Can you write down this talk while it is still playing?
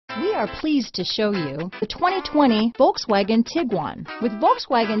We are pleased to show you the 2020 Volkswagen Tiguan. With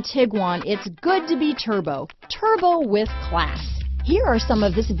Volkswagen Tiguan, it's good to be turbo. Turbo with class. Here are some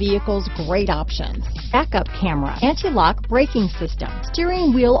of this vehicle's great options: backup camera, anti-lock braking system,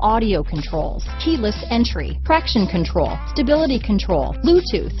 steering wheel audio controls, keyless entry, traction control, stability control,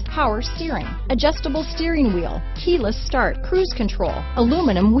 Bluetooth, power steering, adjustable steering wheel, keyless start, cruise control,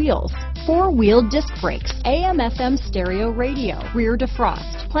 aluminum wheels, four-wheel disc brakes, AM/FM stereo radio, rear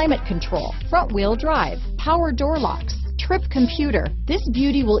defrost, climate control, front-wheel drive, power door locks, trip computer. This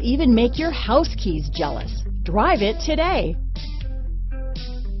beauty will even make your house keys jealous. Drive it today.